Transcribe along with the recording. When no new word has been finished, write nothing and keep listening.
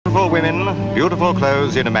Beautiful women, beautiful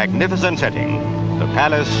clothes in a magnificent setting, the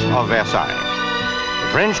Palace of Versailles.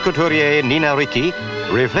 French couturier Nina Ricci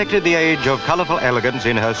reflected the age of colourful elegance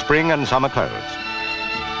in her spring and summer clothes.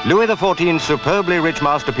 Louis XIV's superbly rich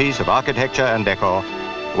masterpiece of architecture and decor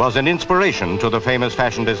was an inspiration to the famous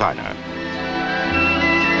fashion designer.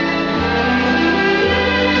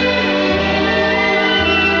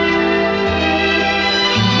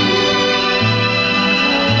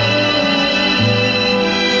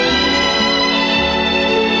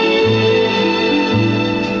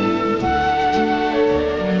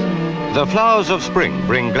 The flowers of spring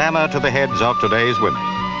bring glamour to the heads of today's women.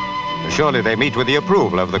 Surely they meet with the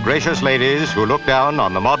approval of the gracious ladies who look down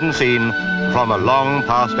on the modern scene from a long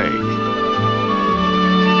past age.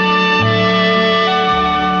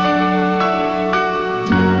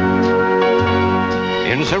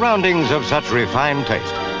 In surroundings of such refined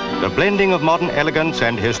taste, the blending of modern elegance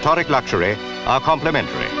and historic luxury are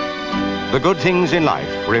complementary. The good things in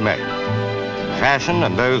life remain. Fashion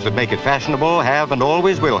and those that make it fashionable have and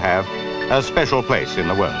always will have a special place in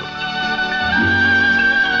the world.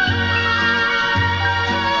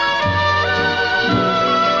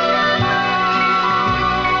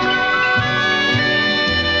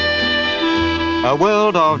 A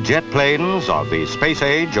world of jet planes, of the space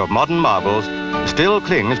age, of modern marvels, still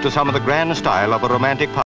clings to some of the grand style of a romantic past.